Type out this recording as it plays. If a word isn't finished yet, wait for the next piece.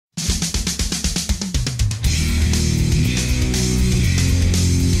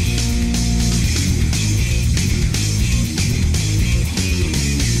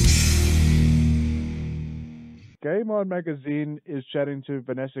PUMA Magazine is chatting to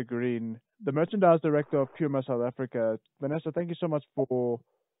Vanessa Green, the merchandise director of PUMA South Africa. Vanessa, thank you so much for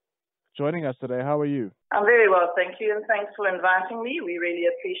joining us today. How are you? I'm very well, thank you, and thanks for inviting me. We really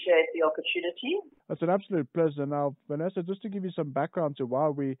appreciate the opportunity. It's an absolute pleasure. Now, Vanessa, just to give you some background to why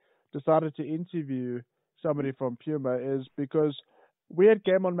we decided to interview somebody from PUMA is because we at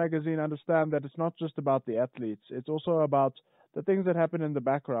Game On Magazine understand that it's not just about the athletes. It's also about the things that happen in the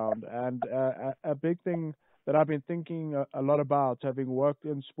background. And a big thing that I've been thinking a lot about, having worked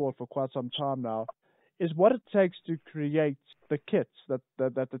in sport for quite some time now, is what it takes to create the kits that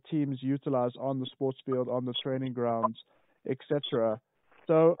the teams utilize on the sports field, on the training grounds, etc.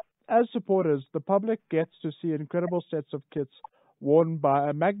 So as supporters, the public gets to see incredible sets of kits worn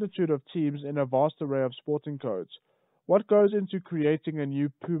by a magnitude of teams in a vast array of sporting codes. What goes into creating a new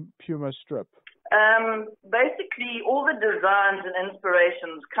PUMA strip? Basically, all the designs and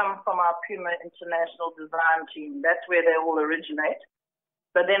inspirations come from our PUMA International Design Team. That's where they all originate.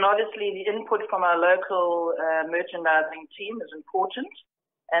 But then obviously the input from our local merchandising team is important.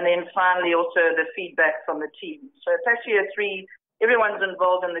 And then finally also the feedback from the team. So it's actually everyone's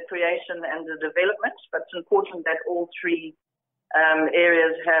involved in the creation and the development, but it's important that all three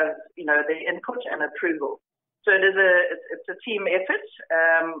areas have, their input and approval. So it's a team effort.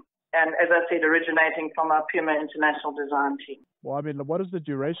 And as I said, originating from our PUMA International Design Team. Well, I mean, what is the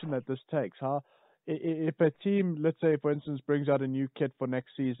duration that this takes? If a team, let's say, for instance, brings out a new kit for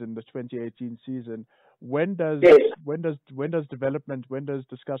next season, the 2018 season, when does development, when does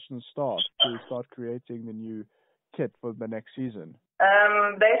discussions start to start creating the new kit for the next season?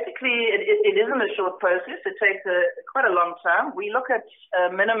 Basically, it isn't a short process. It takes quite a long time. We look at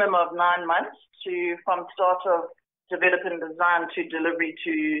a minimum of 9 months from start of development design to delivery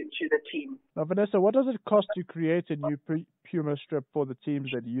to the team. Now, Vanessa, what does it cost to create a new PUMA strip for the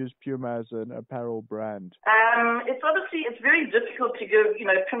teams that use PUMA as an apparel brand? It's very difficult to give,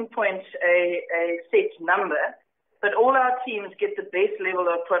 pinpoint a set number, but all our teams get the best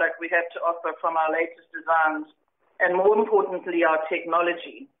level of product we have to offer from our latest designs, and more importantly, our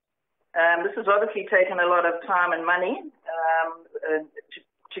technology. This has obviously taken a lot of time and money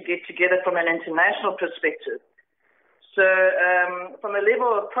to get together from an international perspective. So from a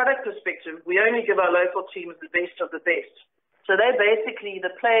level of product perspective, we only give our local teams the best of the best. So the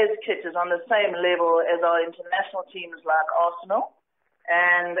players' kit is on the same level as our international teams like Arsenal.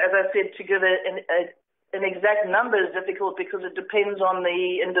 And as I said, to give an exact number is difficult because it depends on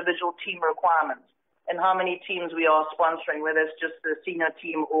the individual team requirements and how many teams we are sponsoring, whether it's just the senior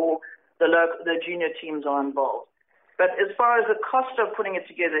team or the junior teams are involved. But as far as the cost of putting it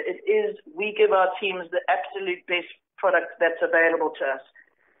together, we give our teams the absolute best product that's available to us.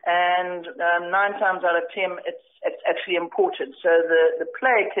 And 9 times out of 10, it's actually important. So the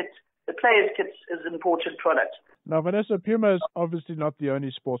players' kits is important product. Now, Vanessa, PUMA is obviously not the only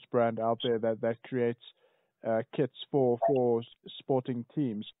sports brand out there that creates kits for sporting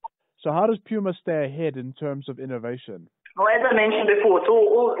teams. So how does PUMA stay ahead in terms of innovation? Well, as I mentioned before, it's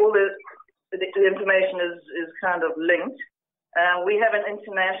all the information is kind of linked. We have an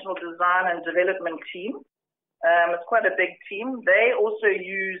international design and development team. It's quite a big team. They also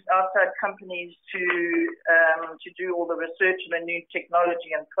use outside companies to do all the research on the new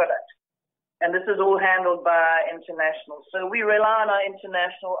technology and product. And this is all handled by international. So we rely on our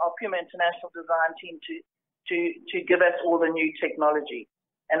PUMA International Design team to give us all the new technology.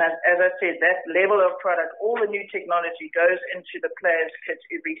 And as I said, that level of product, all the new technology goes into the players' kit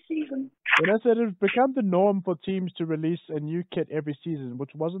every season. Vanessa, it has become the norm for teams to release a new kit every season,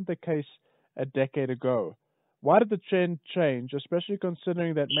 which wasn't the case a decade ago. Why did the trend change, especially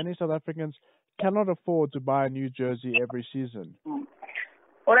considering that many South Africans cannot afford to buy a new jersey every season?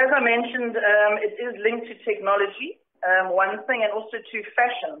 Well, as I mentioned, it is linked to technology, one thing, and also to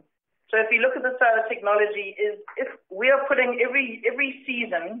fashion. So if you look at the side of technology, if we are putting every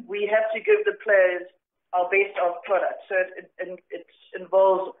season, we have to give the players our best of product. So it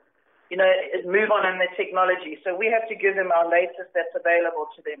involves, move on in the technology. So we have to give them our latest that's available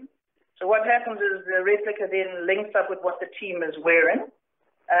to them. So what happens is the replica then links up with what the team is wearing.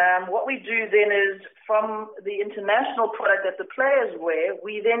 What we do then is from the international product that the players wear,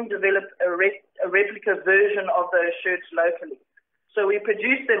 we then develop a replica version of those shirts locally. So we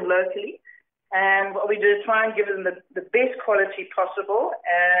produce them locally, and what we do is try and give them the best quality possible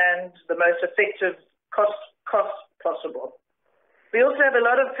and the most effective cost possible. We also have a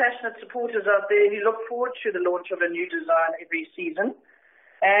lot of passionate supporters out there who look forward to the launch of a new design every season.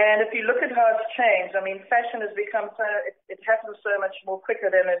 And if you look at how it's changed, fashion has become it happens so much more quicker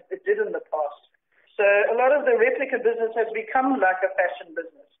than it did in the past. So a lot of the replica business has become like a fashion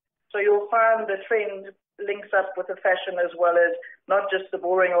business. So you'll find the links up with the fashion as well as not just the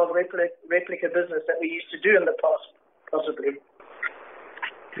boring old replica business that we used to do in the past, possibly.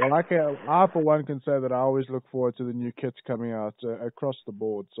 Well, I for one can say that I always look forward to the new kits coming out across the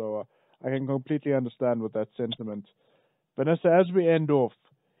board, so I can completely understand with that sentiment. Vanessa, as we end off,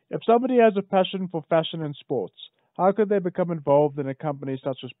 if somebody has a passion for fashion and sports, how could they become involved in a company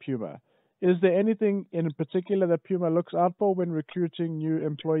such as PUMA? Is there anything in particular that PUMA looks out for when recruiting new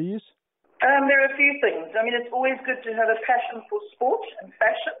employees? There are a few things. I mean, it's always good to have a passion for sport and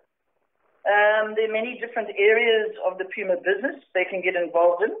fashion. There are many different areas of the PUMA business they can get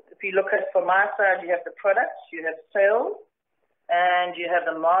involved in. If you look at, from my side, you have the products, you have sales, and you have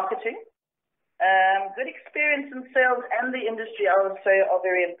the marketing. Good experience in sales and the industry, I would say, are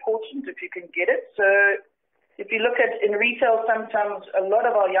very important if you can get it. So if you look at in retail, sometimes a lot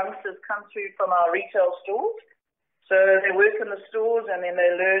of our youngsters come through from our retail stores. So they work in the stores and then they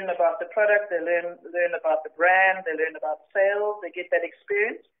learn about the product, they learn about the brand, they learn about sales, they get that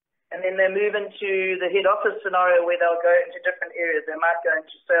experience. And then they move into the head office scenario where they'll go into different areas. They might go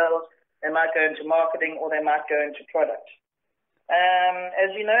into sales, they might go into marketing, or they might go into product.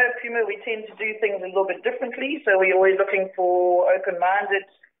 As you know, at PUMA, we tend to do things a little bit differently. So we're always looking for open-minded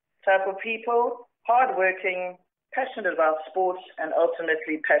type of people, hardworking, passionate about sports, and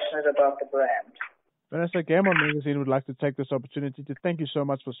ultimately passionate about the brand. Vanessa, Game On Magazine would like to take this opportunity to thank you so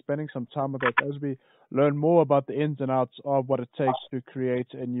much for spending some time with us as we learn more about the ins and outs of what it takes to create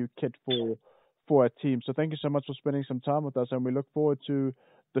a new kit for a team. So thank you so much for spending some time with us, and we look forward to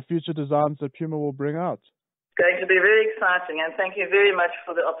the future designs that PUMA will bring out. It's going to be very exciting, and thank you very much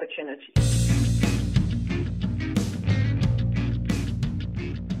for the opportunity.